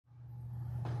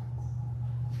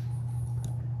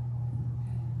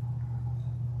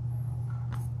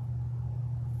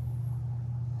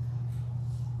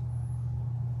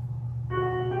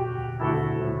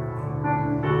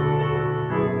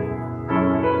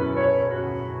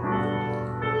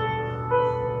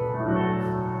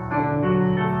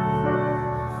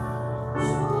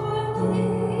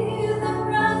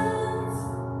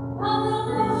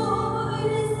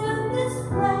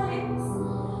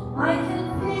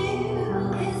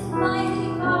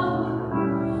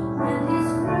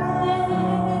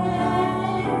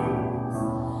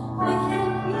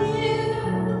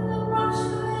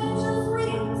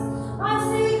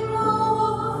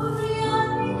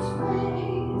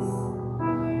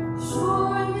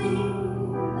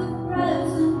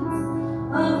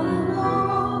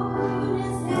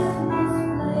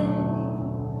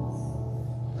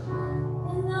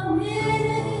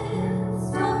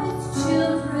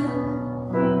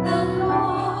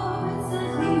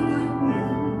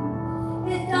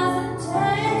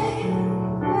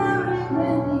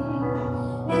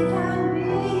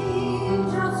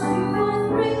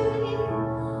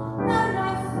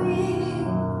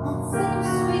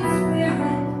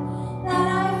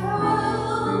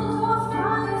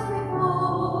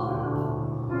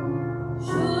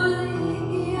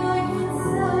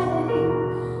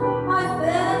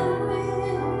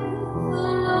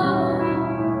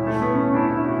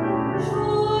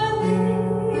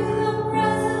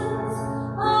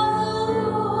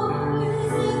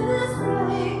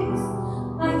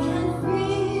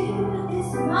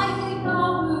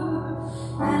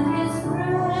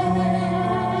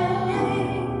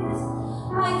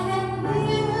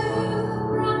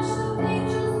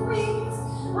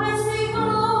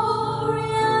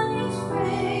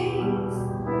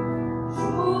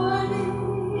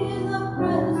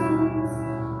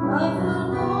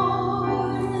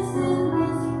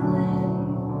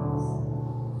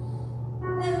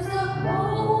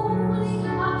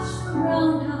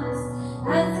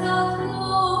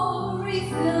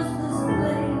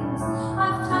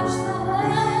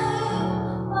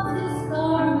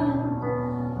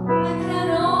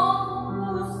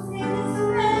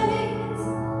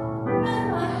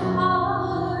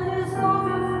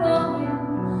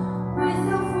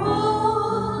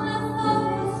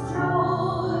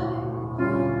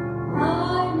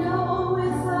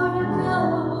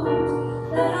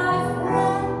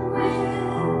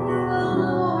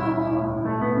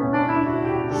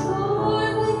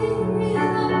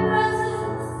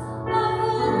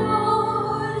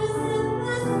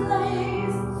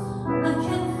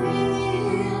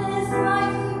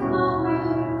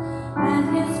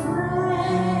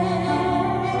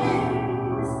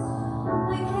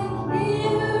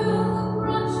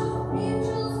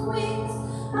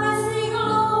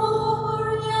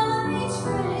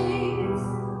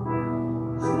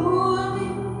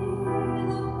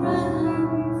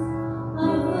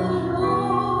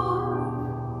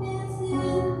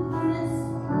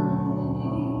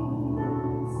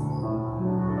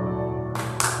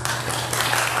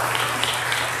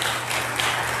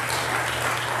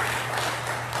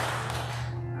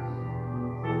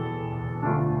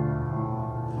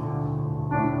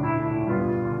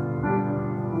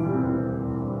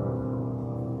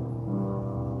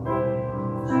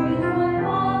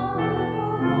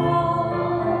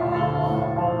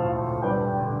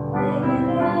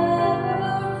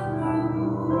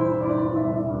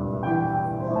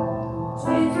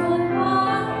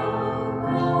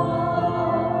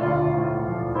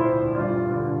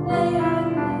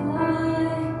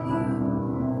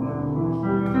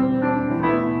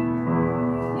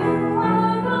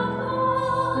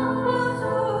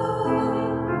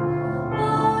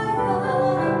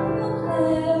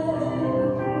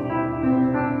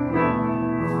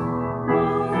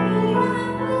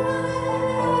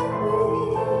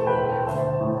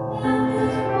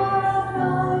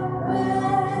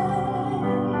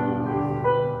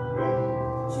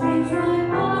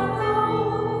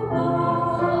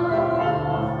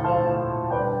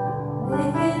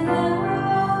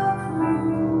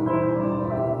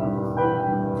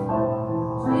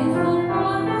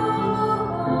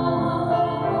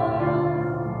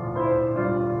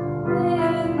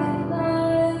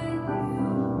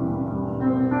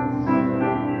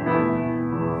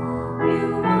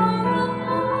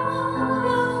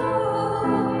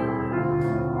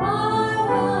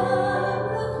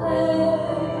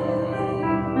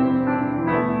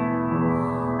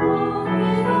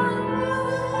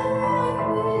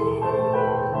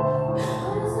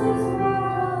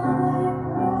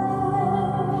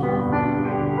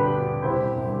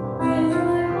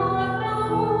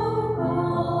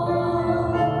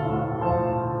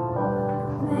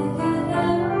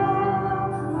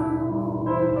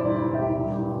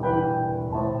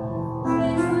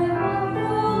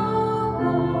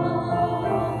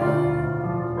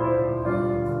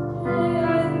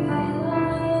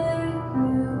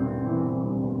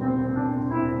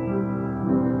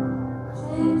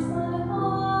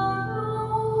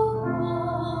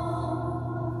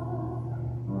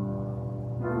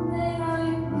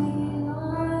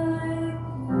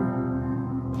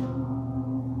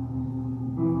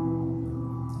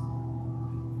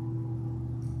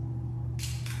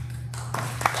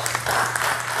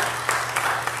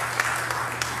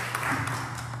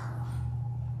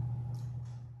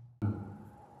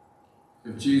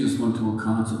If Jesus went to a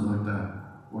concert like that,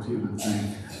 what he would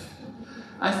think.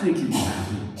 I think he'd be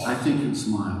happy. I think he'd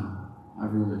smile. I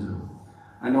really do.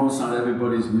 I know it's not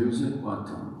everybody's music, but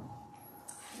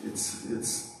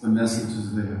it's the message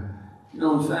is there. You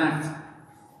know, in fact,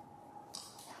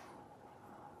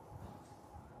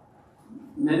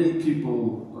 many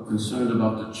people are concerned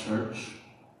about the church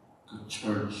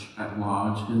at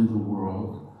large in the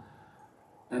world,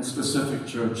 and specific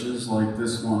churches like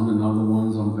this one and other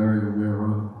ones I'm very aware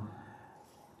of.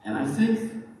 And I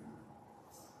think,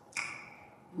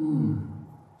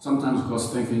 sometimes of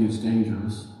course thinking is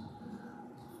dangerous,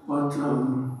 but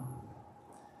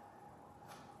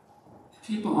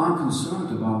people aren't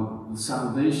concerned about the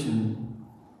salvation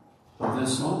of their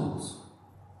souls.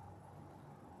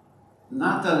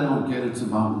 Not that I don't get it's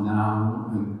about now,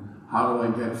 and how do I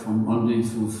get from Monday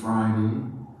through Friday,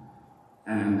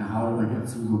 and how do I get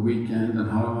through the weekend, and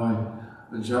how do I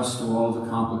adjust to all the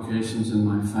complications in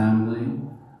my family,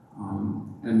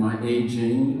 and my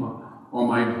aging, or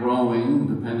my growing,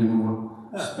 depending on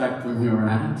what spectrum you're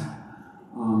at.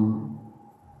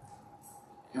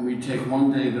 And we take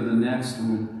one day to the next,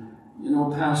 and you know,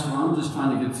 Pastor, I'm just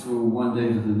trying to get through one day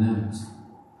to the next.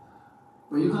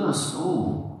 But you got a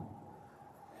soul.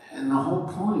 And the whole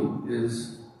point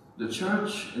is the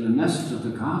church and the message of the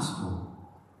gospel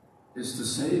is to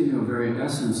save your very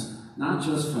essence, not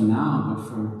just for now, but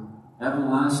for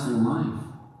everlasting life.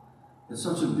 It's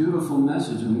such a beautiful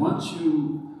message. And once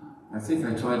you, I think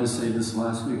I tried to say this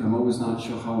last week, I'm always not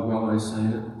sure how well I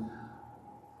say it,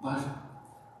 but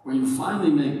when you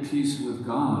finally make peace with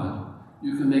God,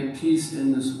 you can make peace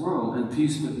in this world and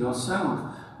peace with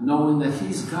yourself, knowing that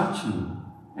He's got you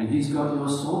and He's got your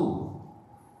soul.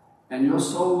 And your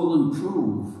soul will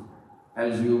improve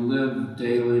as you live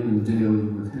daily and daily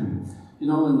with Him. You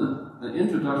know, in the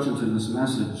introduction to this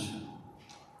message,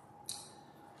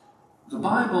 the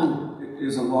Bible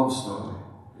is a love story.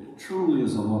 It truly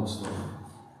is a love story.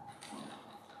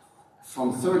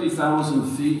 From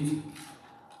 30,000 feet,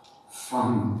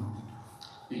 from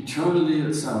eternity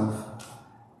itself,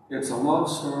 it's a love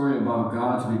story about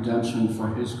God's redemption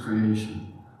for His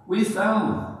creation. We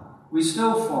fell. We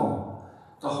still fall.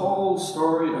 The whole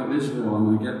story of Israel, I'm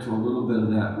going to get to a little bit of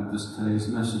that with today's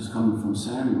message coming from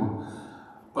Samuel.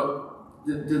 But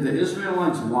did the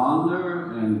Israelites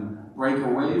wander and break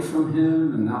away from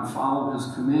Him and not follow His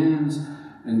commands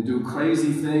and do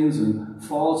crazy things and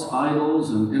false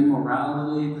idols and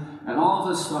immorality and all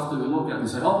this stuff that we look at and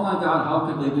say, oh my God, how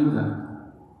could they do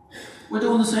that? We're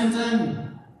doing the same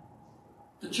thing.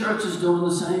 The church is doing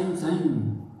the same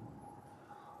thing.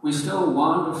 We still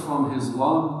wander from His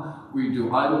love. We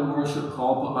do idol worship,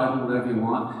 call it idol, whatever you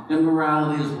want.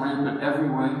 Immorality is rampant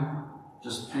everywhere.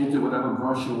 Just paint it whatever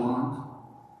brush you want.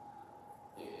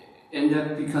 And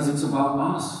yet, because it's about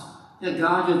us. Yeah,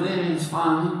 God, you're there, it's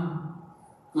fine.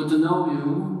 Good to know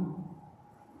you.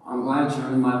 I'm glad you're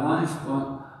in my life,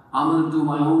 but I'm going to do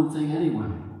my own thing anyway.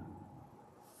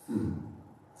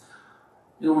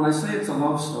 You know, when I say it's a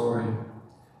love story,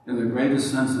 in the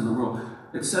greatest sense of the word,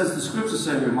 it says, the scriptures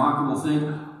say a remarkable thing,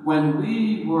 when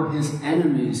we were His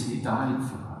enemies, He died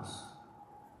for us.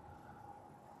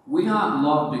 We aren't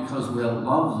loved because we're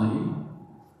lovely.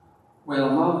 We're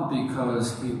loved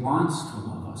because he wants to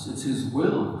love us. It's his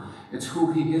will. It's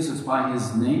who he is. It's by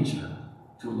his nature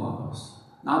to love us.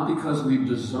 Not because we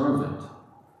deserve it.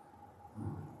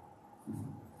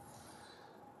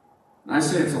 And I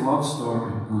say it's a love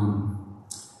story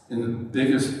in the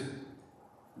biggest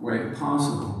way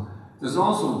possible. There's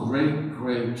also great,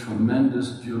 great, tremendous,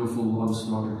 beautiful love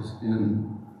stories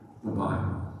in the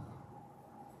Bible.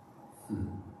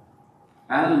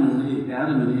 Adam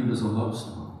and Eve is a love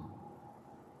story.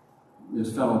 It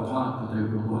fell apart, but they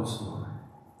were a love story.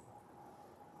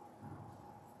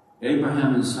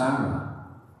 Abraham and Sarah,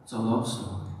 it's a love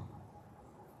story.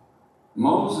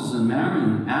 Moses and Mary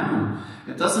and Aaron,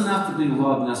 it doesn't have to be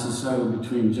love necessarily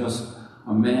between just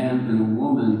a man and a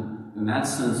woman in that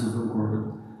sense of the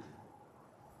word.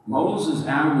 Moses,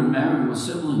 Aaron, and Mary were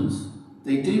siblings.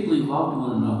 They deeply loved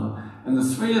one another. And the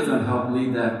three of them helped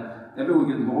lead that. Everyone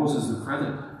gives Moses the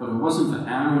credit, but it wasn't for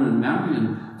Aaron and Mary.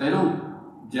 And they don't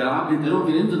get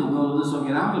into the wilderness or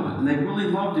get out of it. And they really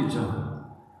loved each other.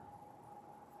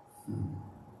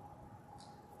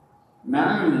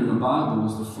 Mary in the Bible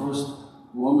was the first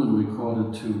woman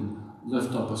recorded to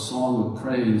lift up a song of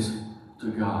praise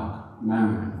to God.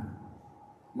 Mary,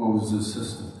 Moses'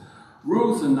 sister.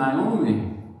 Ruth and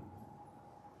Naomi,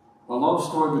 a love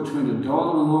story between a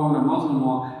daughter-in-law and a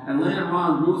mother-in-law, and later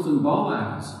on Ruth and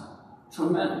Boaz.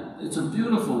 Tremendous. It's a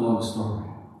beautiful love story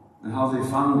and how they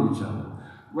found each other.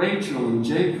 Rachel and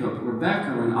Jacob,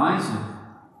 Rebecca and Isaac,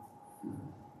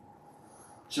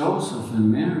 Joseph and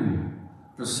Mary,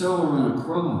 Priscilla and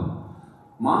Aquila,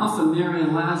 Martha, Mary,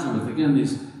 and Lazarus. Again,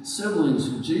 these siblings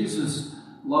who Jesus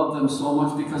loved them so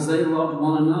much because they loved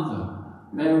one another.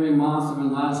 Mary, Martha,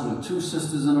 and Lazarus, two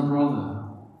sisters and a brother.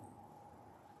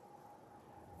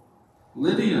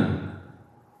 Lydia.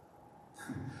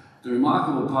 The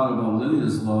remarkable part about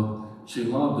Lydia's love, she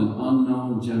loved an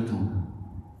unknown gentleman.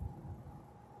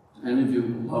 Do any of you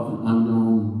love an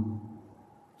unknown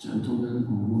gentleman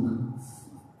or woman?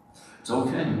 It's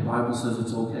okay. The Bible says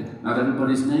it's okay. Not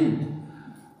everybody's named.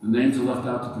 The names are left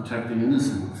out to protect the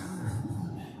innocent.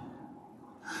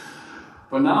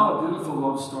 But now a beautiful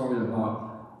love story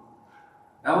about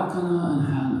Elkanah and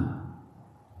Hannah.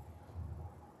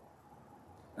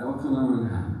 Elkanah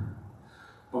and Hannah.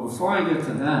 But before I get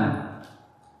to that,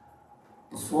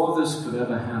 before this could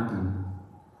ever happen,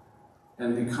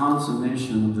 and the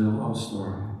consummation of their love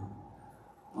story,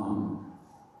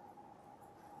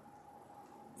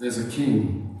 there's a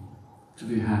king to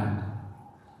be had.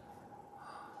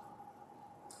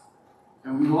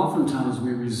 And oftentimes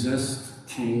we resist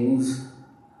kings.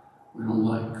 We don't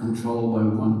like control by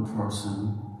one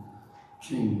person,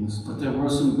 kings. But there were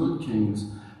some good kings.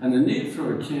 And the need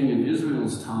for a king in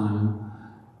Israel's time,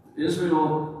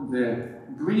 Israel, their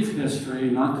brief history,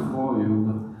 not to bore you,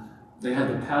 but they had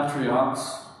the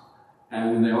patriarchs,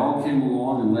 and they all came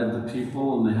along and led the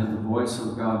people, and they had the voice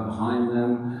of God behind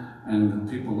them, and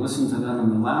the people listened to them.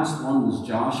 And the last one was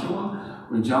Joshua.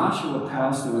 When Joshua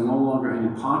passed, there were no longer any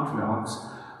patriarchs,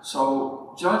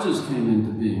 so judges came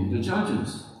into being, the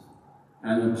judges.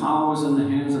 And the power was in the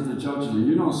hands of the judges. And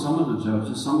you know some of the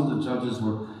judges. Some of the judges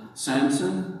were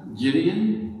Samson,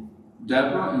 Gideon,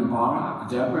 Deborah and Barak.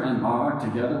 Deborah and Barak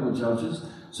together were judges.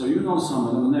 So you know some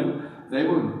of them. And they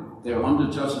were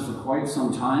under judges for quite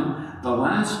some time. The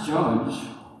last judge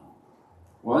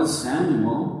was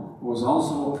Samuel, who was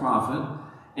also a prophet,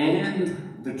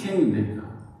 and the kingmaker.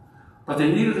 But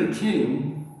they needed a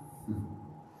king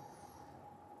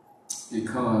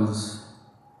because,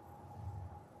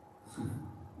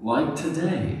 like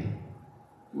today,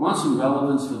 you want some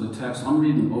relevance for the text? I'm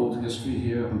reading old history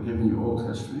here. I'm giving you old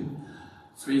history.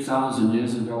 3,000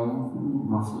 years ago,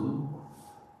 roughly.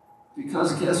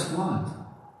 Because guess what?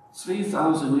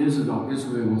 3,000 years ago,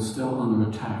 Israel was still under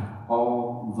attack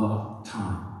all the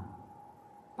time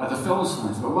by the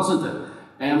Philistines. But it wasn't the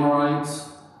Amorites,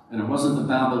 and it wasn't the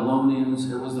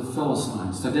Babylonians, it was the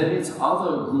Philistines. Today, it's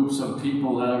other groups of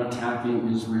people that are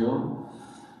attacking Israel.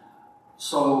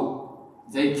 So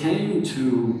they came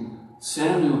to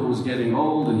Samuel, who was getting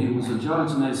old, and he was a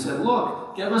judge, and they said,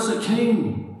 look, give us a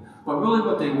king. But really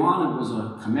what they wanted was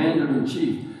a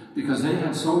commander-in-chief, because they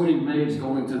had so many raids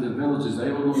going to the villages,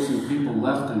 they were losing people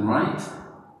left and right.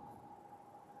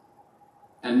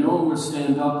 And no one would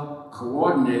stand up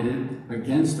coordinated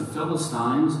against the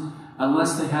Philistines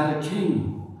unless they had a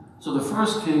king. So the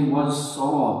first king was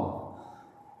Saul.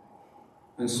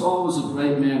 And Saul was a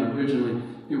great man originally.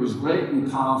 He was great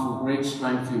and powerful, great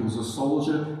strength. He was a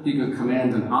soldier. He could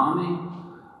command an army.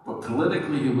 But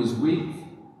politically he was weak.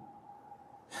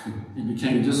 He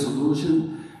became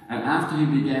disillusioned. And after he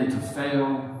began to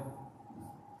fail,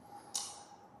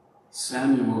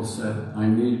 Samuel said, I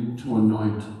need to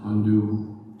anoint a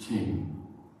new king.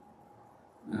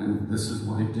 And this is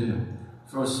what he did.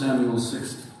 1 Samuel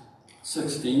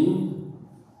 16,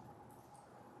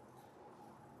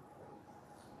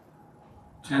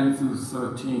 10 through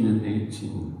 13 and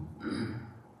 18.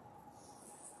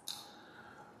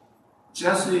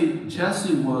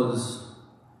 Jesse was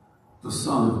the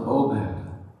son of Obed.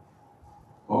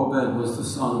 Obed was the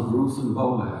son of Ruth and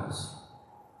Boaz,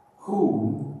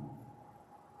 who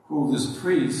this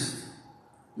priest,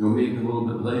 you'll meet a little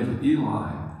bit later,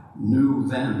 Eli, knew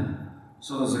then.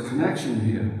 So there's a connection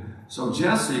here. So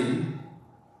Jesse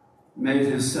made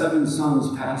his 7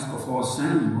 sons pass before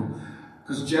Samuel,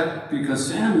 because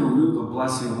Samuel knew the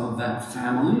blessing of that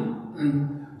family.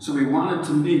 So he wanted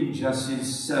to meet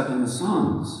Jesse's 7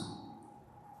 sons.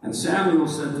 And Samuel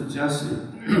said to Jesse,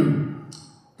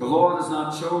 the Lord has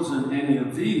not chosen any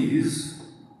of these.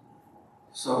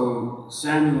 So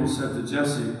Samuel said to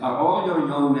Jesse, are all your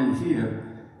young men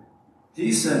here? He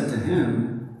said to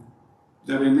him,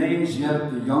 there remains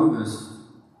yet the youngest,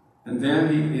 and there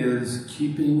he is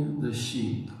keeping the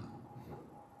sheep.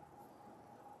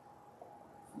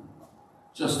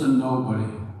 Just a nobody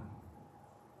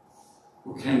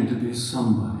who came to be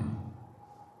somebody.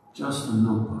 Just a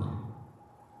nobody,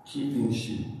 keeping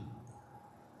sheep.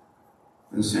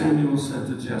 And Samuel said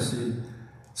to Jesse,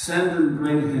 send and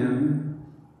bring him,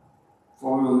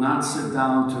 for we will not sit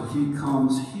down till he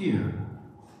comes here.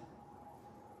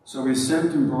 So he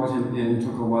sent and brought him in.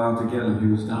 Took a while to get him. He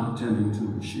was down tending to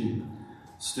his sheep.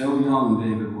 Still young,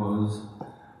 David was.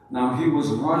 Now he was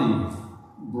ruddy,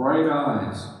 bright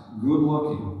eyes, good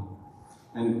looking.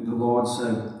 And the Lord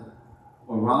said,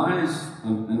 arise.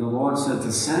 And the Lord said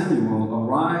to Samuel,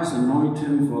 arise, anoint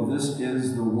him, for this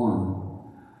is the one.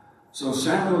 So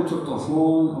Samuel took the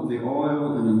horn of the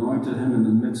oil and anointed him in the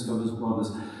midst of his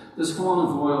brothers. This horn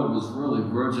of oil was really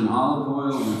virgin olive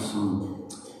oil with some,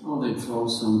 they throw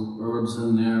some herbs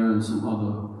in there and some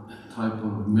other type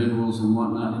of minerals and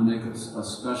whatnot and make a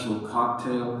special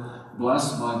cocktail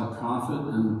blessed by the prophet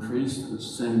and the priest, which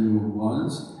Samuel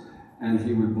was. And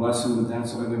he would bless him with that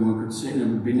so everyone could see it. It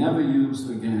would be never used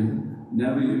again,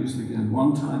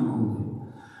 one time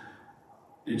only.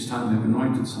 Each time they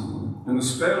anointed someone. And the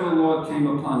Spirit of the Lord came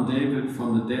upon David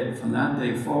from that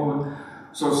day forward.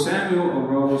 So Samuel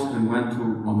arose and went to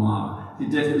Ramah. He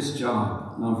did his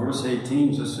job. Now verse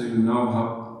 18, just so you know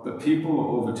how the people were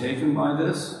overtaken by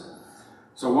this.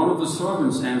 So one of the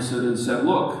servants answered and said,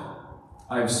 look,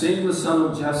 I have seen the son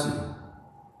of Jesse,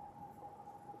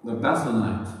 the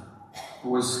Bethlehemite,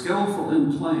 who was skillful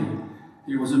in playing.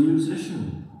 He was a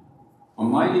musician, a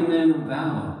mighty man of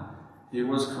valor. He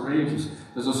was courageous.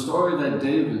 There's a story that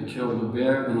David killed a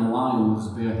bear and a lion with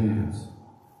his bare hands.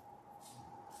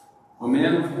 A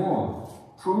man of war,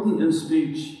 prudent in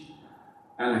speech,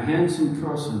 and a handsome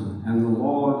person, and the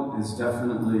Lord is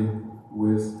definitely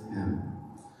with him.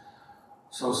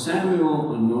 So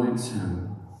Samuel anoints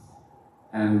him,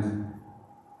 and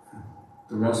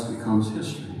the rest becomes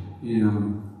history. He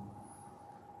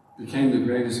became the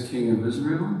greatest king of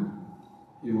Israel.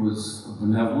 He was a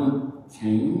benevolent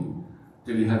king.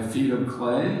 Did he have feet of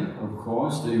clay? Of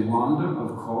course. Did he wander?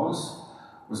 Of course.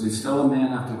 Was he still a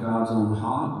man after God's own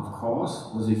heart? Of course.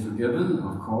 Was he forgiven?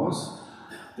 Of course.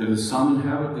 Did his son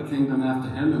inherit the kingdom after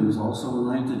him and was also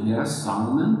anointed? Yes,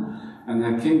 Solomon. And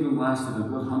that kingdom lasted a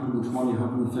good 120,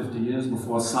 150 years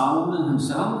before Solomon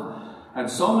himself had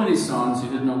so many sons he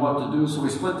didn't know what to do, so he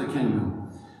split the kingdom.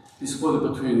 He split it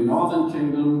between the northern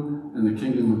kingdom and the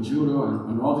kingdom of Judah,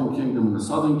 a northern kingdom and the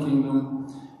southern kingdom.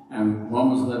 And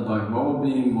one was led by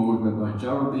Rehoboam, one was led by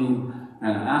Jeroboam.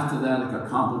 And after that, it got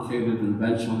complicated and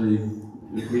eventually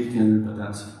it weakened, but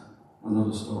that's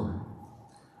another story.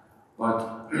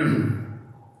 But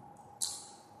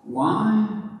why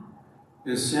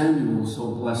is Samuel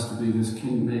so blessed to be this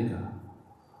kingmaker?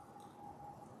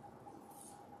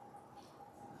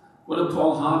 What did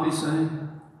Paul Harvey say?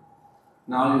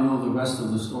 Now you know the rest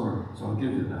of the story, so I'll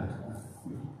give you that.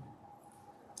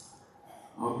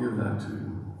 I'll give that to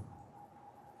you.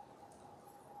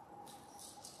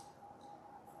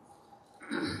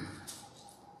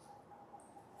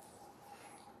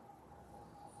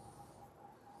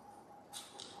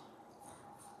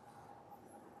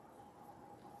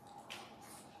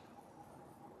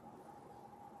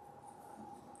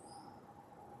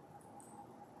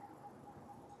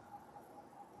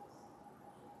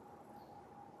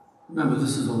 Remember,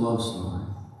 this is a love story.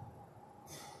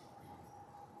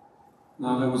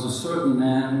 Now, there was a certain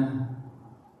man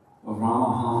of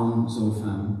Ramaham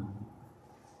Zophim,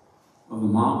 of the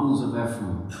mountains of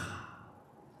Ephraim,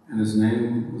 and his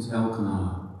name was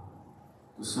Elkanah,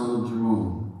 the son of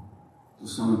Jerome, the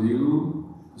son of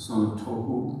Elu, the son of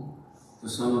Tohu, the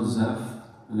son of Zeph,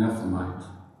 an Ephraimite.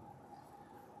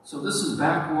 So this is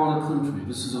backwater country.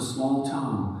 This is a small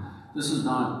town. This is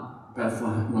not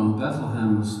Bethlehem. Well,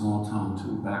 Bethlehem was a small town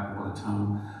too, backwater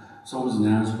town. So was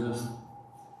Nazareth.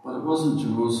 But it wasn't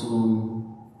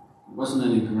Jerusalem. It wasn't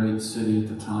any great city at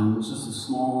the time. It was just a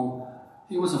small,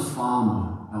 he was a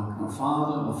farmer. A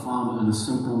father, a farmer, and a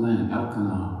simple man,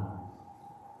 Elkanah.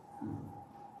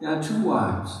 He had 2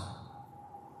 wives.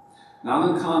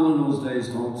 Not uncommon in those days,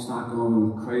 don't start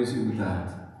going crazy with that.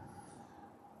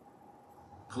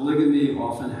 Polygamy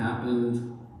often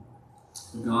happened.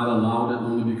 God allowed it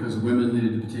only because women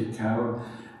needed to be taken care of.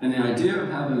 And the idea of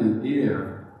having an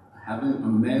heir, having a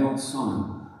male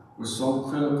son, was so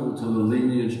critical to the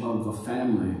lineage of the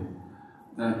family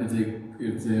that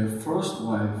if their first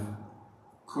wife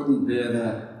couldn't bear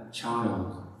that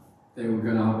child, they would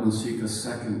get out and seek a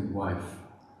second wife.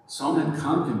 Some had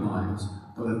concubines,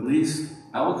 but at least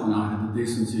Elkanah had the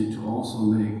decency to also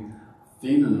make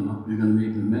Phinehas, you're going to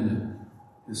read in a minute,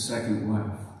 his second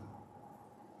wife.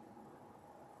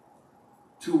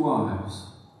 2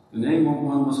 wives. The name of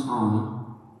one was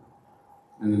Hannah,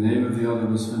 and the name of the other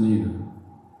was Phinehas.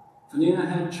 Phinehas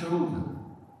had children,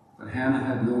 but Hannah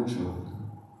had no children.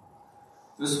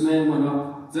 This man,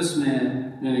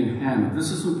 meaning Hannah, this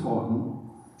is important,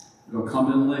 it'll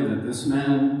come in later. This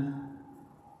man,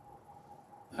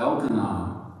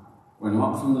 Elkanah, went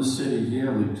up from the city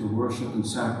yearly to worship and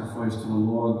sacrifice to the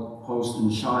Lord host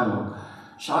in Shiloh.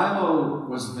 Shiloh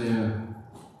was their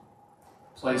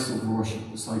place of worship.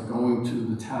 It's like going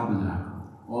to the tabernacle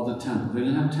or the temple. They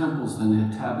didn't have temples then, they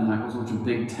had tabernacles, which were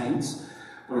big tents,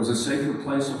 but it was a sacred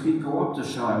place, so he'd go up to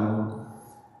Shiloh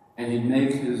and he'd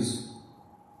make his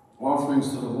offerings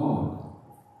to the Lord.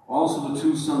 Also the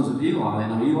 2 sons of Eli,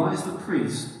 now Eli's the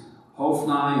priest,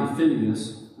 Hophni and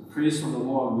Phinehas, the priests of the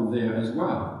Lord, were there as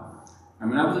well.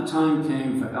 And whenever the time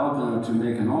came for Elkanah to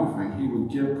make an offering, he would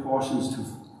give portions to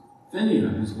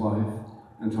Phinehas, his wife,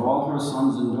 and to all her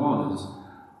sons and daughters.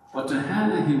 But to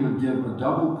Hannah he would give a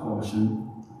double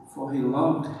portion, for he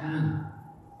loved Hannah.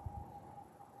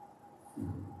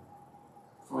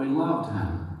 For he loved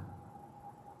Hannah.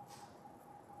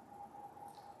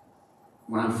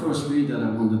 When I first read that, I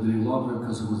wondered, did he love her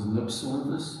because it was lip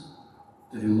service?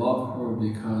 Did he love her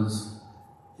because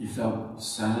he felt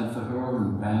sad for her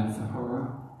and bad for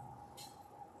her?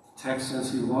 The text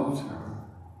says he loved her,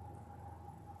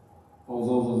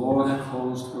 although the Lord had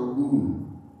closed her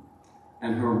womb.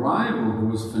 And her rival, who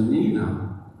was Phinehas,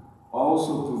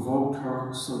 also provoked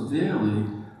her severely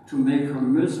to make her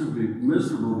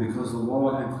miserable because the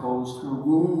Lord had closed her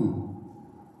womb.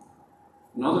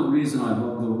 Another reason I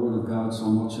love the Word of God so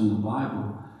much in the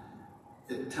Bible,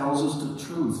 it tells us the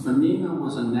truth. Phinehas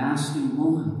was a nasty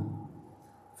woman.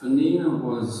 Phinehas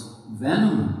was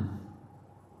venom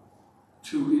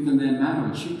to even their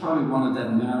marriage. She probably wanted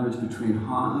that marriage between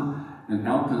Hannah and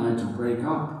Elkanah to break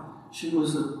up. She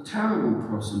was a terrible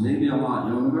person, maybe a lot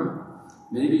younger.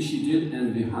 Maybe she did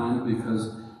envy Hannah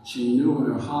because she knew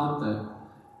in her heart that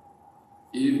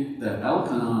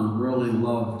Elkanah really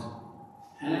loved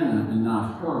Hannah and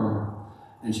not her,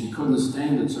 and she couldn't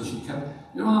stand it, so she kept...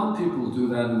 You know how people do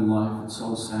that in life? It's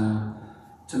so sad.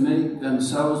 To make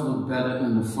themselves look better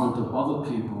in the front of other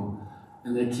people,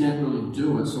 and they can't really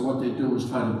do it, so what they do is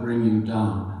try to bring you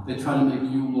down. They try to make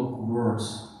you look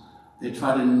worse. They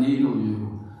try to needle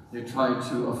you. They try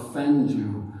to offend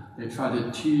you. They try to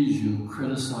tease you,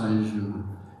 criticize you.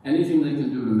 Anything they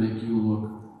can do to make you look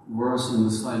worse in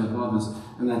the sight of others.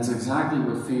 And that's exactly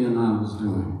what Phinehas was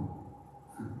doing.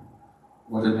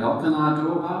 What did Elkanah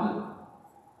do about it?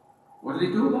 What did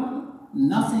he do about it?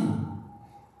 Nothing.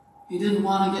 He didn't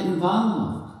want to get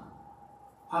involved.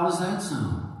 How does that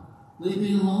sound? Leave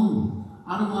me alone.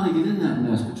 I don't want to get in that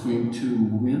mess between 2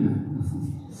 women.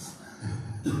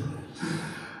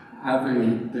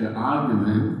 Having their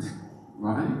argument,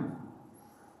 right?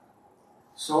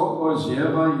 So it was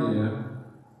year by year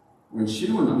when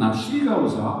she went up. Now she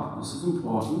goes up, this is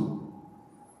important,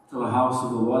 to the house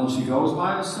of the Lord, and she goes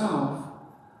by herself,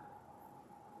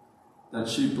 that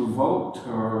she provoked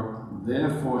her,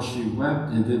 therefore she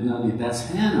wept and did not eat. That's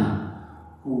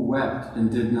Hannah who wept and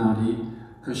did not eat,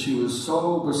 because she was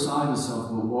so beside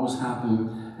herself with what was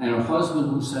happening. And her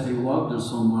husband, who said he loved her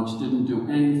so much, didn't do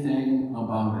anything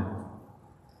about it.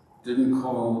 Didn't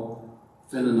call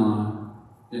Phinehas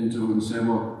into it and say,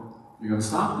 well, you got to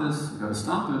stop this, you got to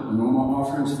stop it, or no more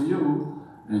offerings for you,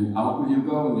 and out with you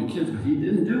go and your kids. But he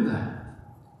didn't do that.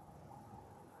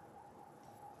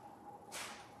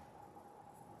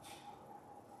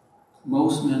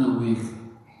 Most men are weak.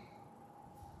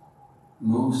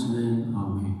 Most men are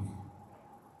weak.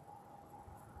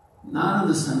 Not in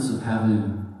the sense of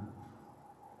having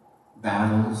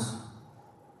battles,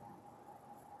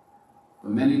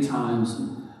 but many times,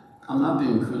 I'm not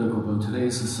being critical, but in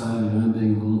today's society, I'm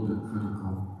being a little bit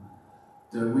critical.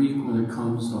 They're weak when it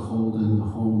comes to holding the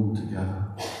home together.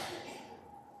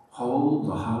 Hold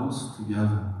the house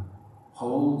together.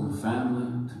 Hold the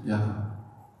family together.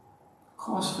 Of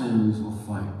course, families will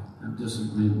fight, have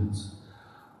disagreements,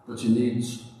 but you need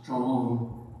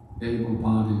strong,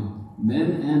 able-bodied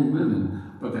men and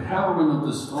women. But the heroine of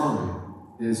the story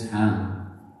is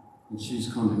Hannah, and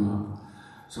she's coming up.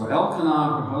 So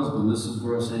Elkanah, her husband, this is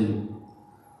verse 8,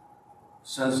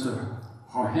 says to her,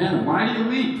 Hannah, why do you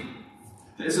weep?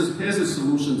 Here's a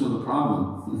solution to the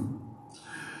problem.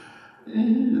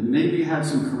 Maybe he had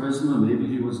some charisma, maybe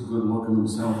he was good looking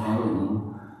himself, I don't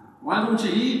know. Why don't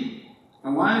you eat?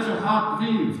 And why is your heart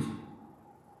grieved?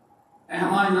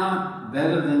 Am I not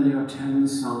better than your 10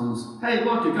 sons? Hey,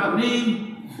 look, you got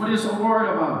me. What are you so worried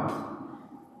about?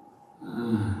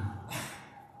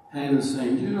 Hannah's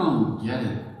saying, you don't get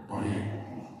it, buddy.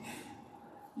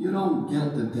 You don't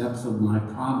get the depth of my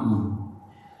problem.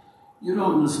 You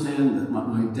don't understand that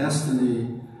my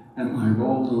destiny and my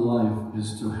role in life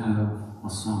is to have a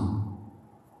son.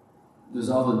 There's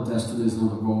other destinies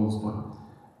and other roles, but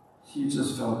he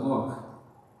just felt, look,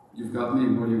 you've got me,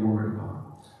 what are you worried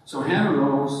about? So Hannah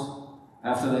rose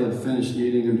after they had finished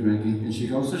eating and drinking, and she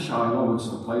goes to Shiloh, which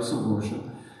is the place of worship.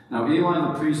 Now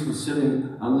Eli the priest was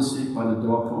sitting on the seat by the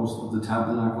doorpost of the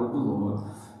tabernacle of the Lord,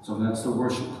 so that's the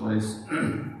worship place.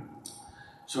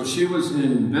 So she was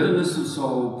in bitterness of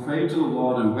soul, prayed to the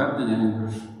Lord, and wept in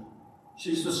anguish.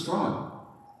 She's distraught.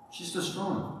 She's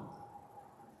distraught.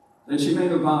 Then she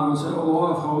made a vow and said, O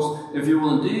Lord of hosts, if you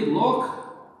will indeed look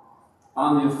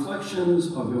on the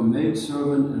afflictions of your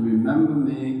maidservant and remember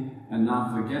me and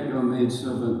not forget your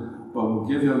maidservant, but will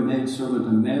give your maidservant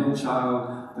a male child,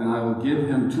 then I will give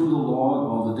him to the Lord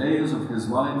all the days of his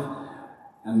life,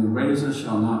 and the razor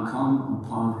shall not come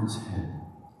upon his head.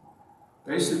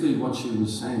 Basically what she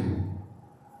was saying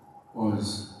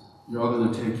was, you're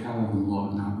going to take care of him,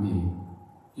 Lord, not me.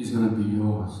 He's going to be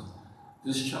yours.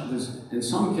 In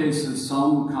some cases,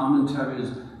 some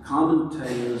commentators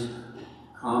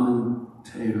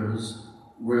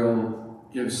will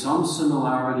give some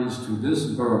similarities to this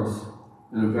birth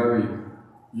in a very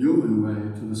human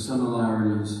way to the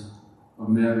similarities of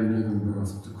Mary giving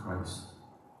birth to Christ.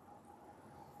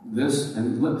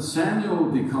 Samuel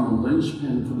would become a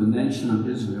linchpin for the nation of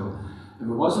Israel. If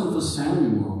it wasn't for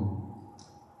Samuel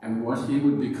and what he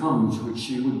would become, which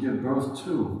she would give birth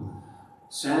to,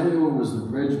 Samuel was the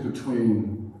bridge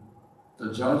between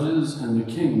the judges and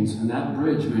the kings, and that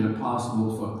bridge made it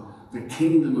possible for the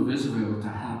kingdom of Israel to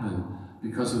happen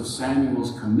because of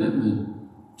Samuel's commitment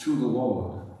to the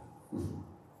Lord.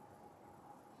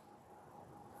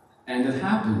 And it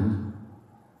happened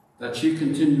that she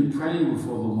continued praying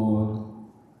before the Lord,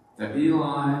 that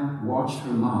Eli watched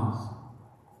her mouth.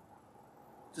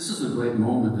 This is a great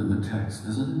moment in the text,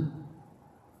 isn't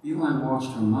it? Eli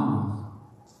watched her mouth.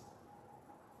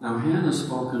 Now Hannah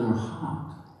spoke in her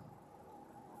heart.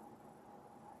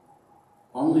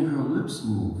 Only her lips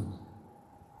moved,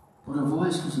 but her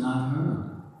voice was not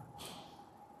heard.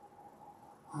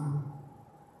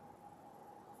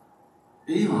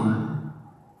 Eli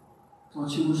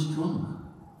thought she was drunk.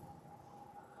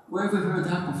 Where have we heard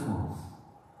that before?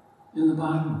 In the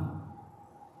Bible.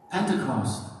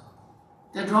 Pentecost.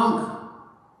 They're drunk.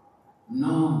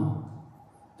 No.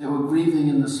 They were breathing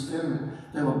in the Spirit.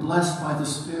 They were blessed by the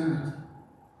Spirit.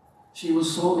 She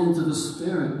was so into the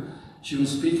Spirit, she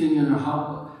was speaking in her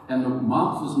heart, and the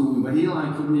mouth was moving, but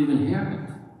Eli couldn't even hear it.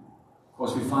 Of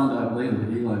course, we found out later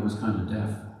that Eli was kind of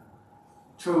deaf.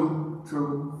 True.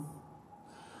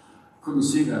 Couldn't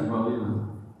see that well either.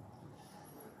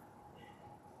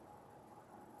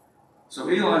 So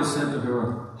Eli said to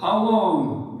her, how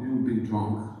long will you be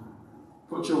drunk?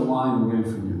 Put your wine away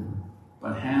from you.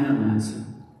 But Hannah answered,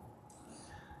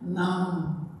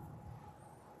 no,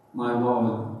 my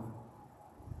Lord,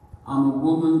 I'm a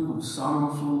woman of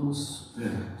sorrowful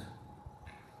spirit.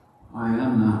 I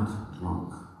am not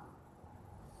drunk.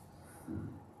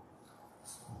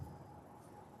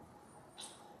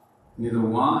 Neither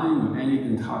wine nor any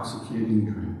intoxicating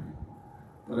drink,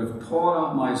 but have poured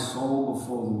out my soul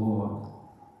before the Lord.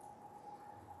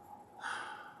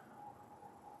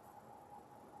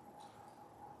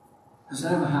 Has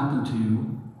that ever happened to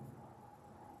you?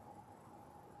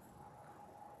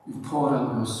 You've poured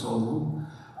out your soul.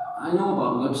 I know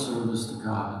about lip service to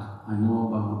God. I know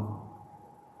about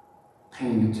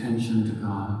paying attention to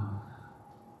God.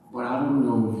 But I don't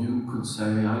know if you could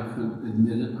say, I could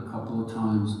admit it a couple of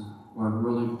times, where I've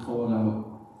really poured out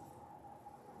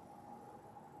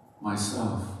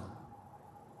myself.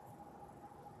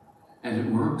 And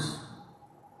it works.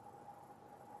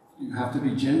 You have to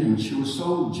be genuine. She was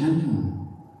so genuine.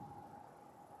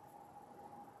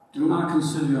 Do not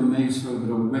consider your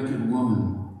maidservant a wicked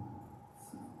woman.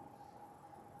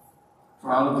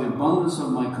 For out of the abundance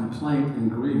of my complaint and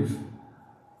grief,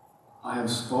 I have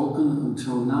spoken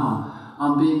until now.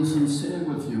 I'm being sincere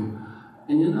with you.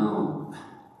 And you know,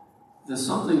 there's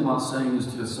something about saying this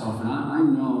to yourself, and I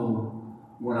know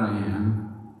what I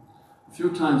am. A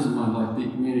few times in my life,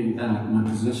 meaning that my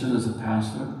position as a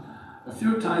pastor, a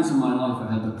few times in my life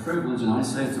I've had the privilege, and I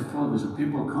say it's a privilege, that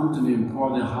people come to me and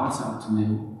pour their hearts out to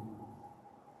me.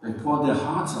 They pour their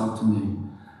hearts out to me,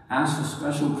 ask for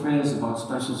special prayers about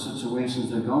special situations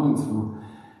they're going through,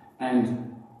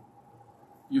 and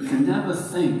you can never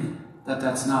think that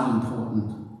that's not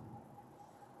important.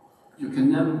 You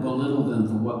can never belittle them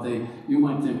for what you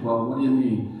might think, well, what do you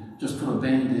mean? Just put a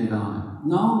Band-Aid on it.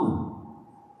 No,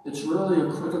 it's really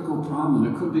a critical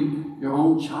problem. It could be your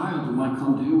own child who might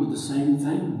come to you with the same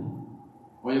thing,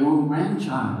 or your own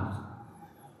grandchild.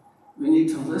 We need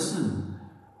to listen.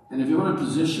 And if you're in a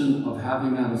position of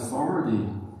having that authority,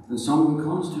 and someone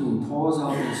comes to you and pours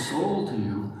out their soul to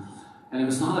you, and if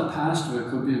it's not a pastor, it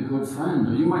could be a good friend,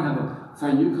 or you might have a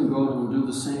friend you can go to and do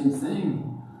the same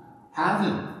thing. Have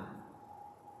it.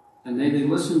 And they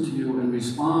listen to you and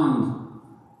respond.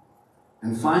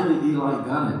 And finally, Eli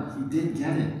got it. He did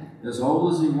get it. As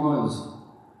old as he was,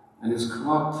 and as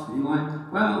corrupt,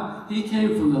 he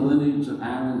came from the lineage of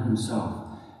Aaron himself.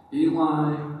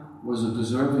 Eli was a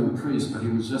deserving priest, but he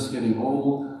was just getting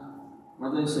old.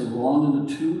 What do they say, long in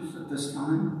the tooth at this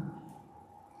time?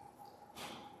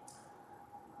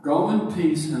 Go in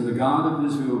peace, and the God of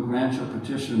Israel grant your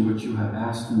petition which you have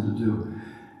asked him to do.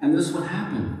 And this would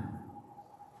happen.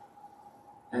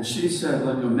 And she said,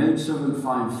 let your maidservant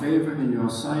find favor in your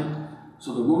sight.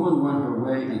 So the woman went her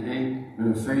way and ate,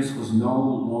 and her face was no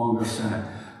longer sad.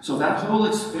 So that whole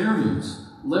experience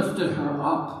lifted her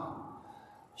up.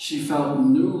 She felt a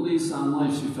new lease on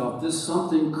life. She felt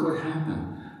something could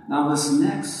happen. Now this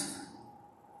next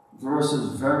verse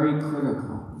is very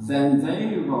critical. Then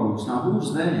they rose. Now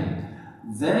who's they?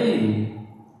 They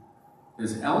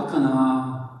is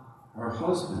Elkanah, her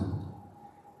husband,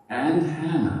 and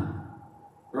Hannah,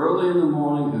 early in the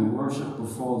morning and worship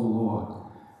before the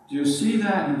Lord. Do you see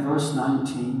that in verse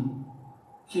 19?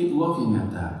 Keep looking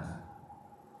at that.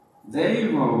 They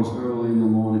rose early in the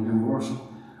morning and worshiped.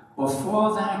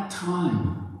 Before that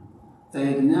time, they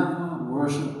had never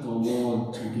worshipped the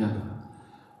Lord together.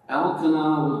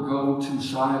 Elkanah would go to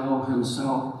Shiloh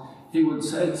himself. He would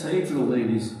say to the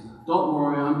ladies, don't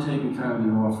worry, I'm taking care of the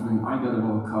offering. I got it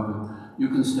all covered. You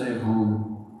can stay at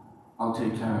home. I'll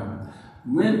take care of it.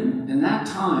 When, in that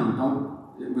time,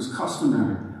 it was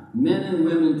customary. Men and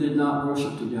women did not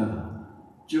worship together.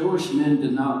 Jewish men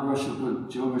did not worship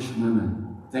with Jewish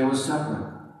women. They were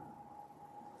separate.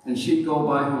 And she'd go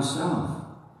by herself.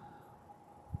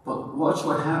 But watch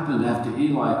what happened after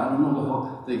Eli. I don't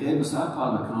know they gave us that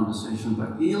part of the conversation,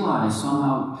 but Eli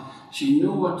somehow, she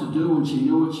knew what to do, and she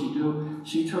knew what she'd do.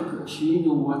 She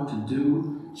knew what to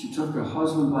do. She took her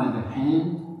husband by the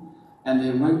hand, and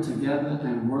they went together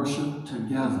and worshiped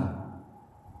together.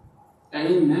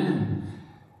 Amen.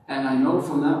 And I know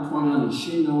from that point on that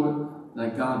she knew it,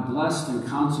 that God blessed and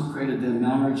consecrated their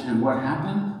marriage. And what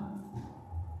happened?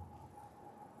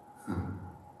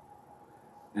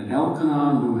 And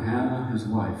Elkanah knew Hannah, his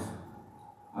wife.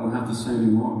 I don't have to say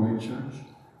anymore, right, church?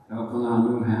 Elkanah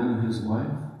knew Hannah, his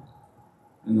wife.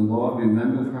 And the Lord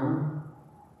remembered her.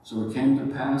 So it came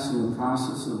to pass in the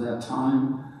process of that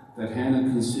time that Hannah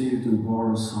conceived and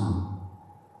bore a son,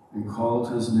 and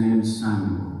called his name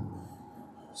Samuel,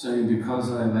 saying,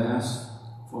 because I have asked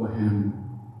for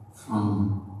him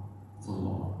from the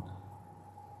Lord.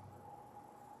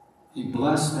 He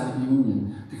blessed that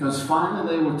union, because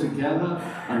finally they were together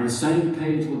on the same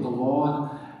page with the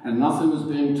Lord, and nothing was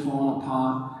being torn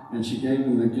apart, and she gave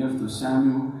him the gift of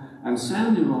Samuel. And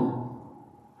Samuel,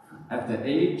 at the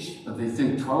age of, they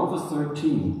think, 12 or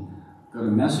 13, got a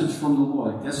message from the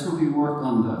Lord. Guess who he worked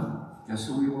under? Guess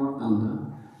who he worked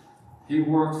under? He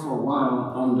worked for a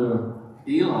while under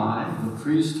Eli, the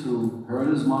priest who heard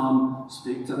his mom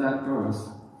speak to that birth.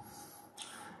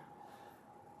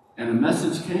 And a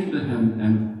message came to him,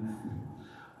 and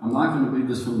I'm not going to read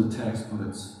this from the text, but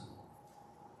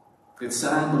it's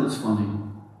sad, but it's funny.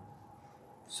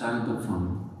 Sad, but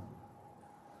funny.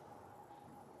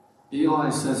 Eli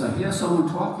says, I hear someone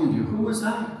talking to you. Who is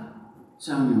that?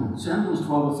 Samuel. Samuel was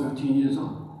 12 or 13 years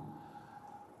old.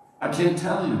 I can't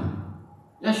tell you.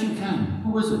 Yes, you can.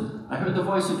 Who is it? I heard the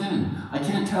voice again. I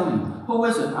can't tell you. Who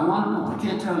is it? I want to know. I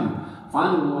can't tell you.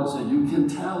 Finally, the Lord said, you can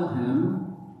tell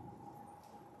him.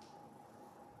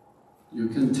 You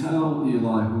can tell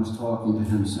Eli who's talking to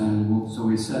him, Samuel. So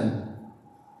he said,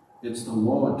 it's the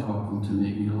Lord talking to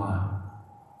me, Eli.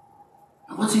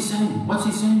 And what's he saying? What's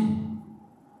he saying?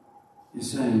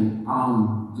 He's saying,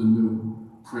 I'm the new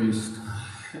priest.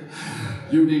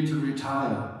 You need to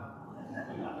retire.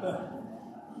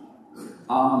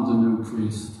 I'm the new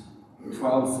priest.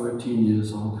 12, 13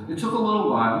 years old. It took a little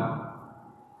while.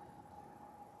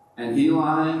 And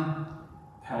Eli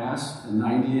passed at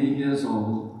 98 years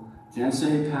old. Can't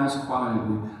say he passed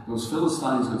quietly. Those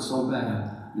Philistines got so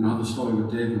bad. You know the story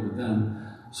with David with them.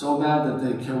 So bad that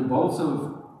they killed both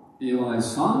of Eli's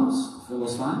sons,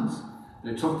 Philistines.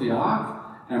 They took the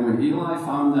ark. And when Eli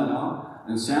found that out,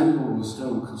 and Samuel was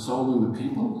still consoling the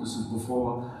people, this is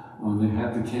before they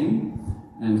had the king,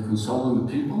 and consoling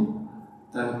the people,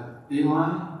 that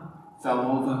Eli fell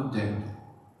over dead.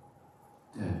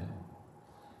 Dead.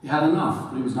 He had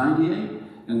enough. He was 98,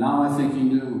 and now I think he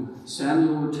knew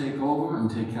Samuel would take over and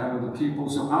take care of the people.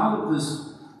 So out of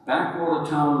this backwater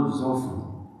town of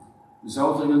Zophim,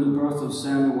 resulting in the birth of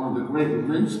Samuel, one of the great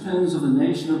linchpins of the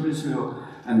nation of Israel,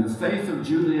 and the faith of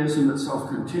Judaism itself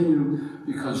continued,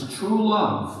 because true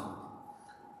love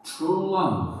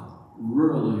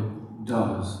really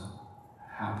does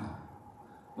happen.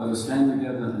 Let us stand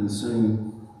together and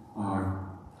sing our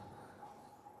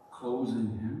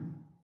closing hymn.